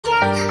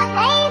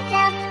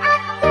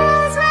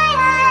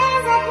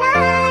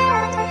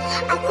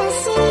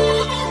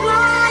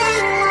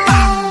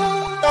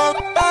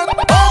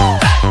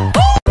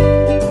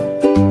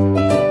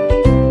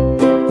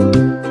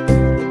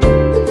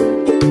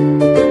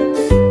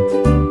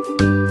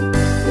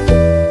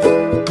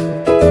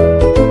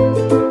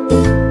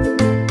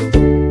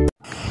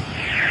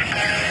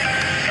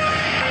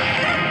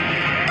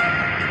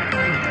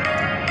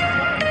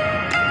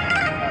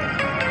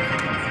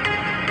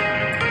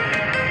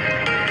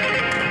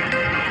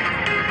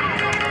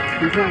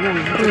你看看，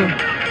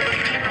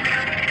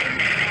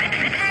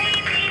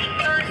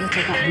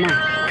这干嘛？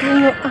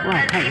哇，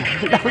太阳，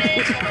到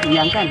底是很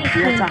阳干的，不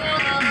要炸，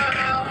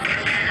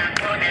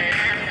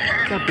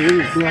叫别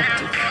人不要煮。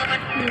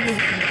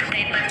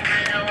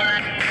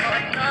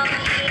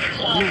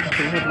那个时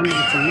候他们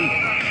整理，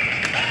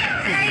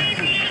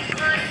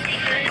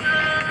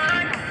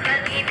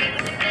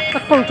他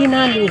放在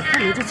哪里？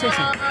看你这厕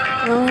所。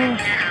哦。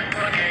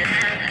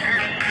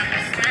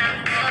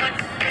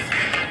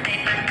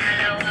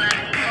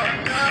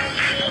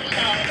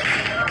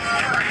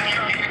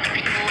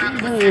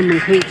 那我们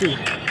可以住。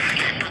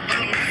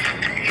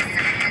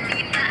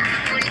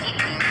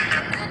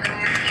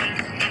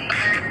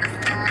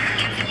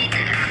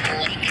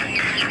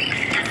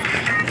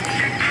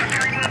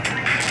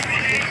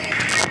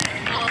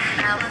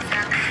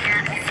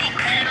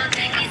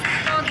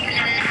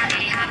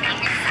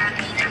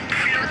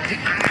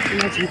现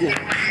在几点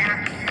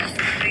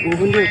？5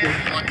分6点。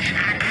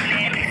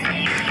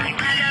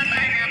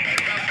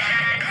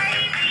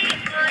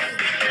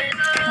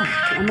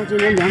我们今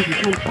天量体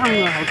重胖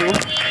了好多，我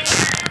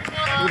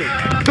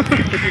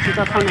不知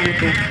道胖那么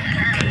多，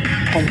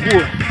恐怖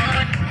了。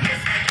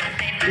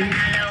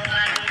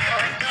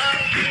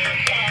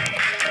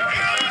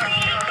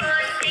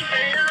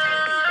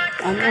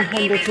那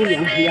看得出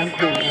两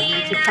口了，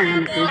一直胖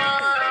那么多，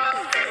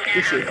不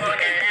行，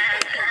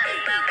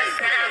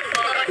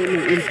都没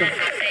运动。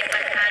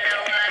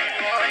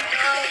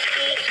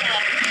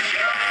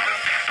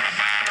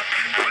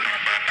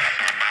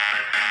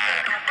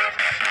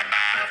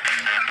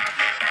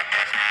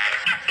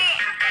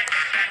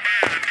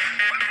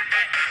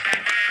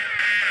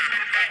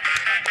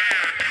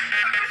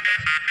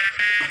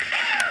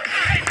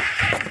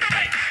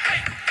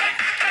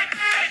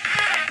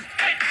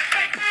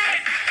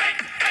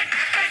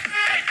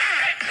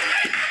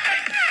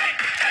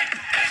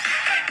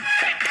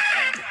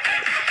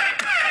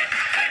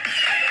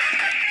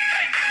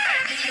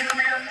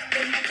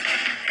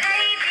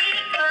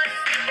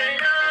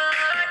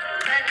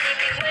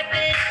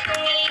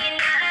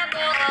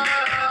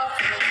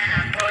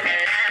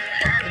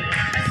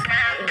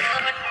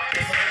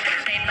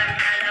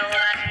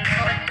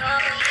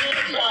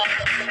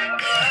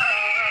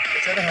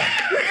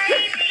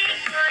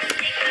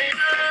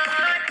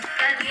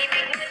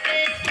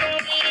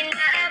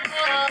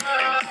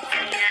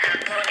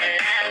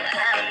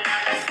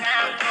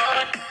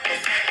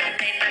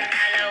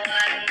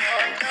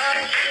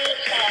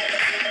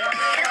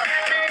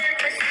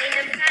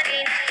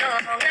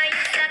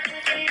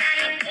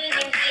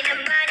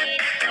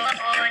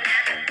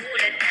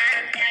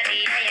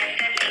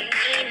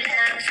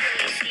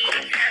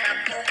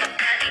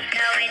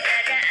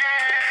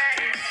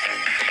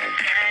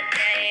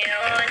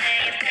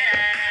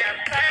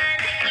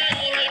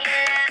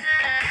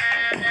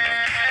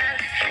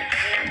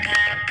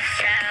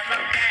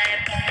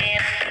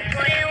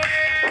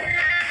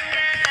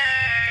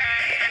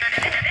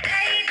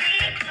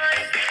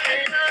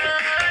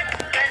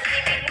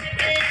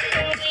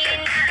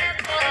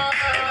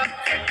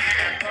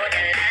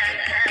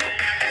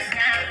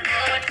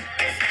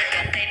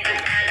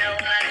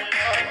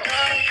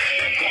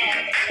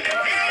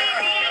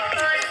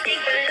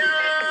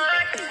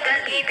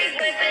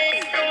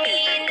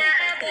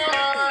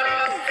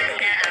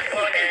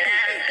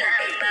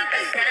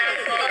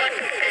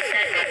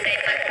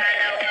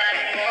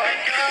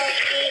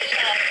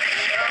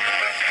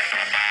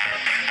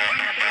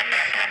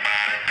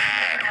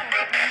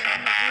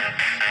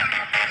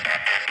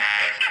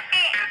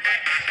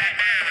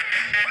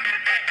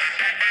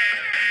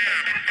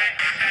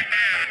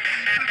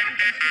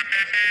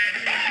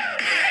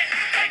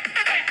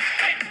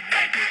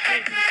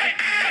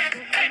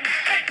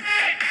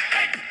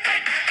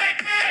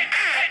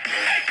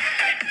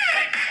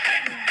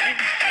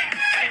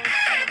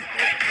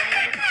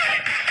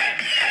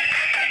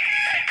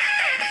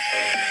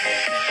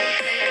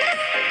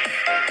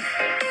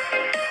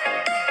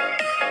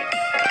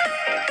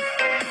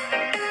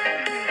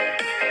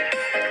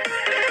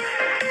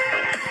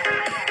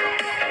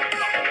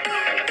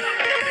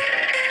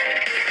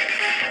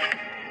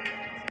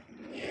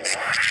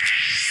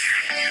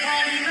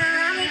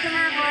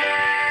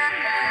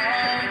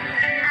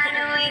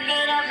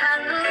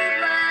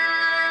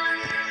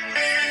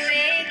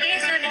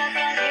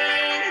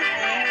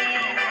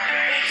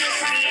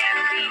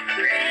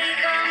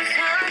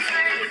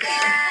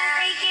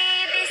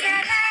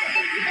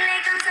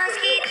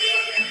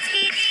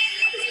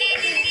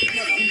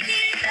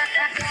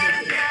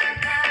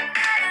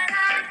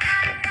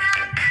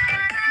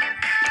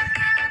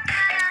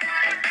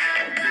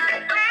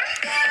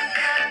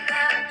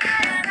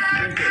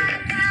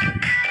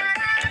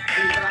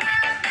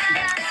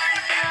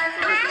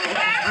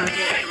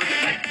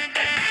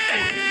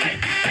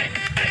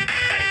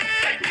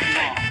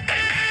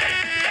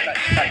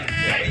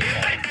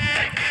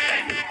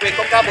你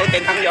公家冇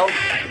電燈用。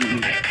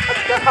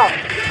一號，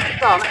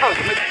做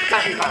咩燈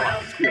頭啊？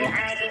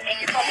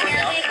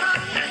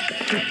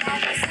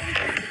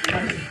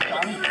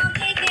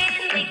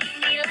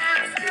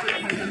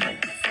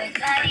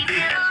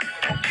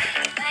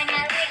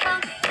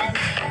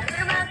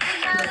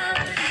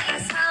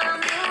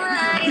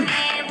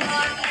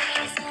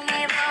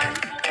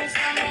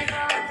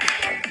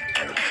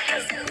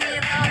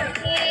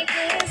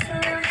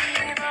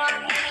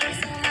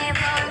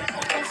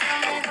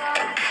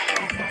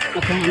我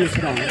看你知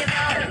道吗？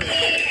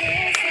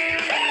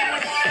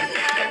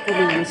这个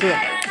颜色，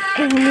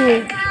黑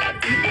绿，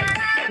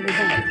这个看，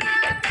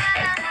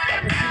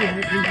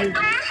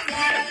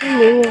没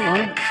有啊，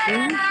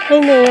还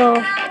没有。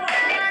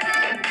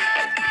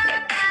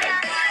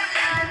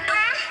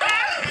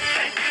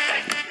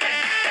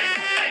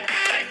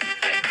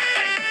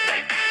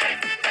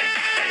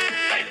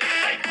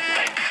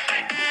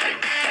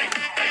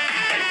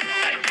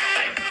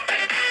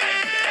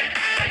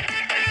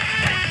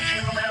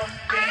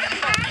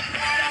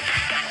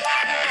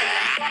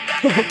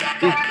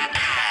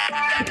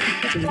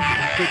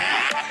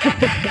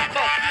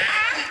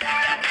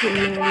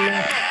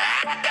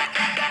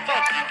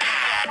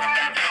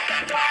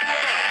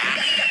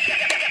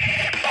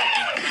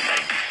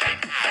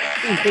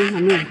非常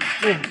嫩，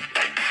对，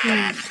没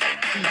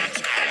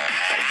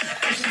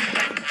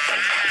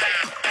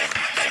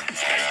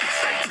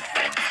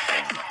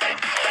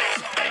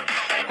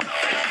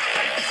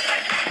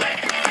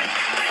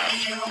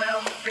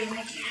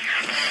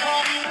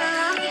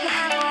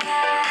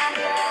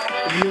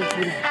有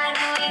出来。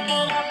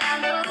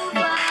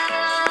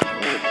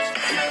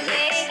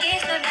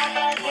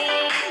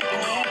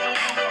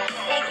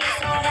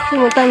这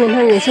么大面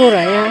它也出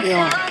来呀？有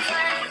啊，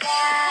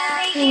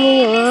还没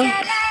有啊。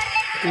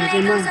有在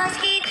卖。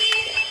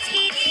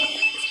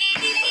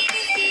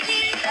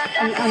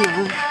你按哪？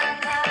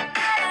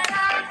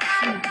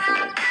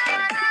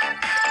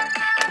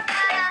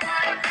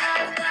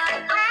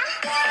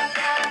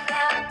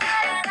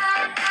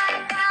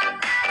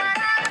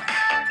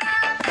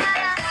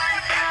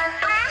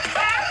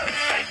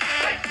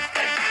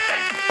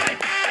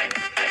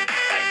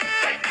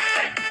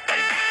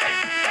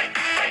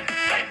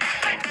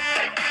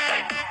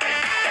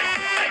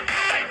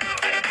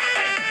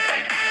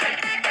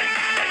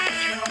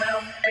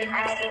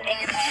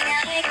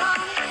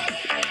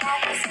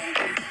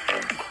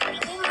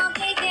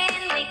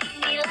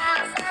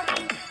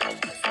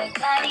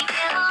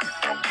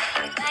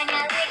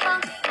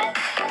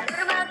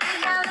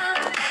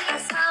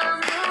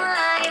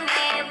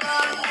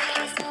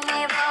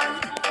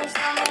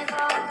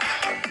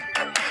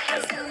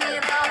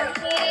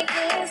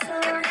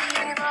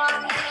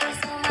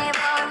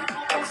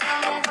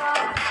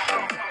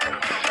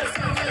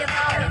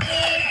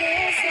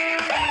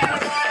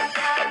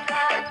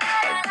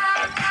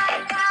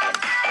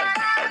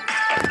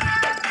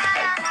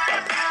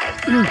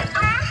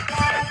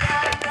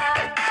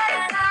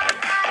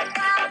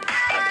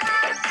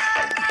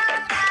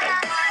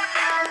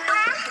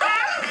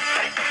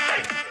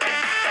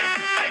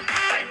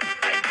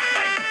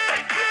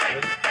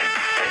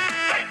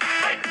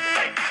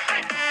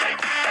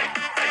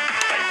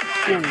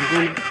那你说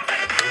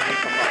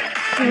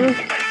呢？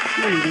那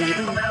你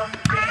两个，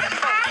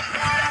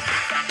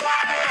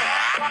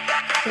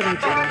这边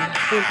走了，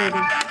对，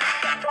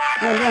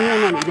那亮那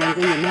里两个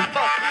人呢？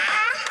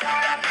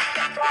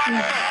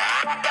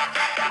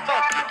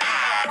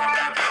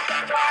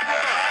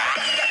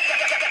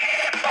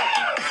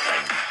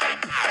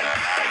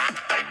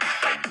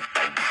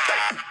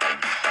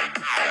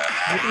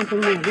还电灯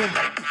没有亮。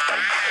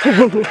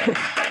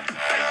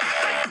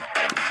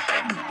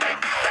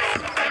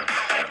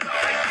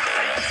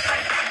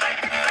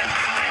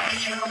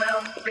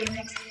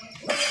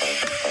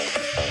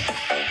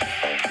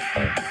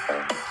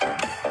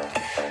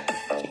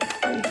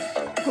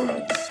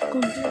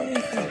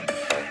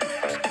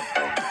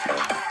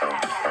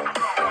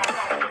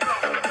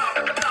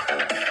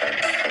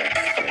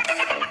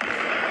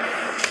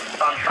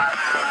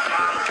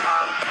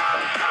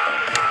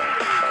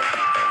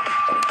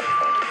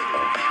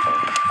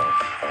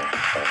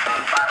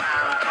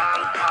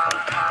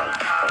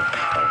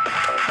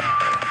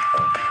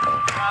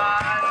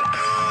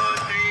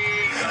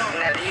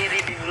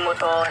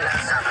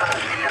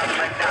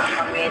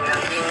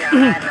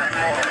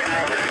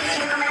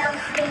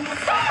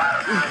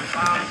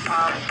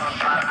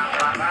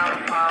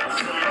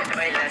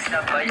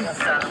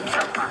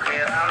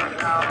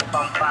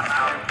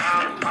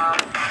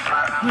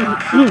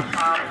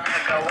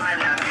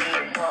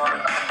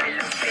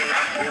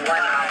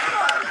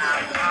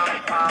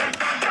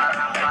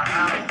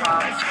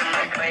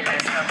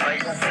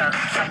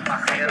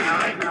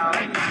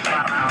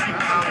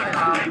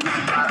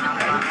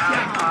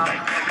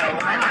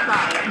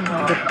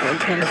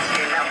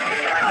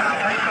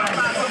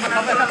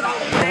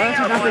我要去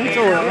那边走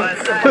了，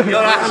有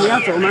了，你要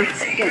走吗？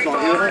要走了。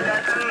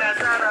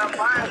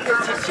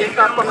先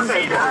干崩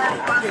水。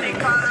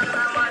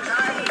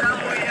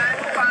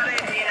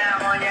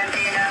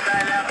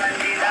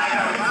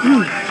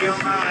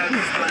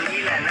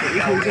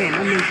这样慢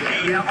慢卷，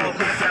不要害怕，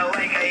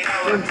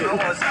用卷，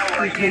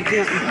一天这样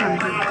一看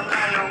就，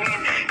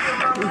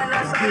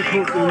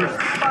一口给你。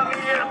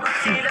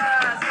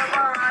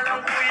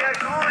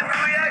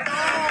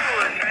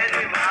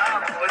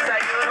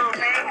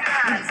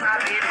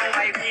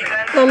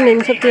Mắm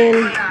sa tiên.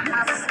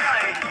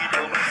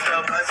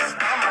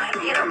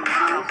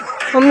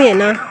 Mắm miền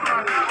à?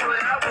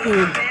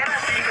 Ừ.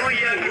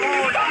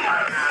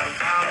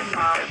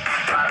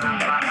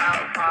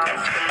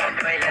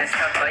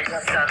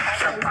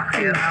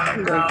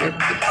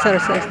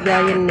 Exercise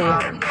dahil na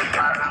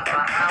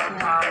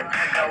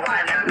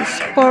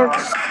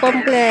sports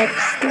complex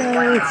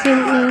ng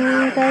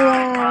Sining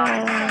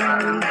Kawan.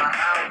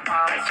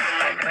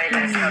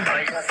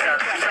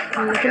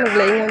 Ito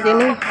naglaingan din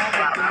eh.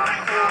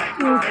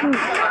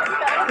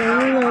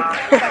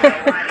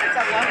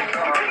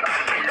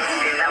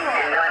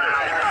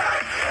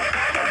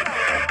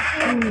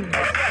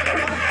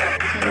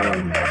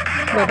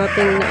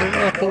 Darating na ang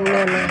aking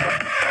nana.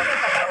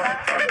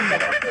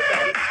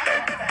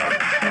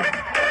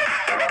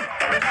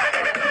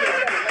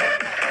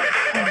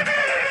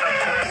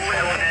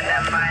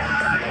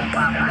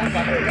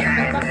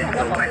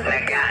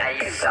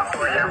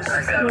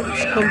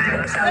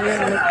 Complex ayan,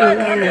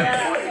 nag-ilan na.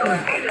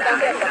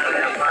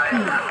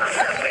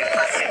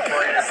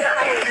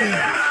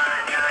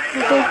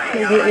 Ito,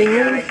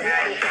 nag-iingan.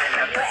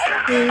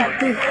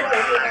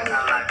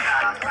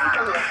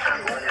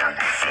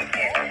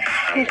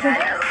 Ito.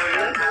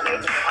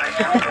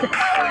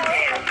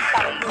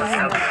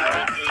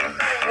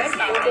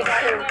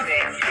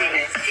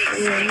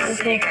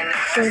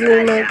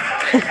 Sulimat.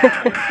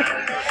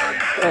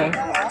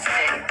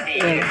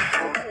 Ayan.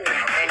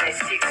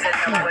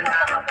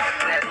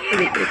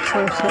 Ulit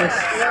exercise.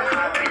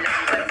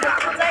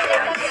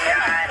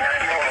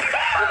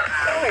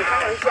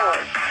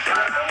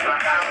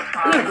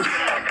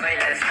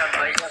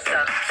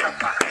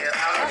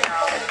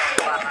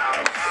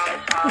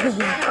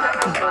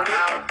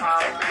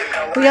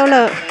 Kuyaw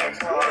na.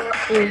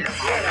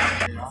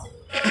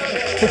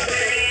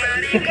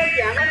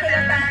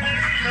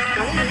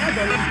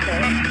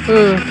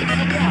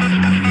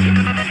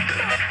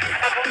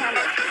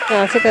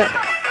 Ah, sige.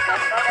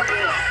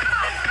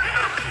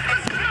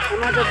 我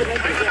妈这边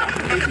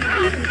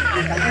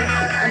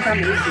按照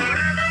没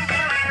洗。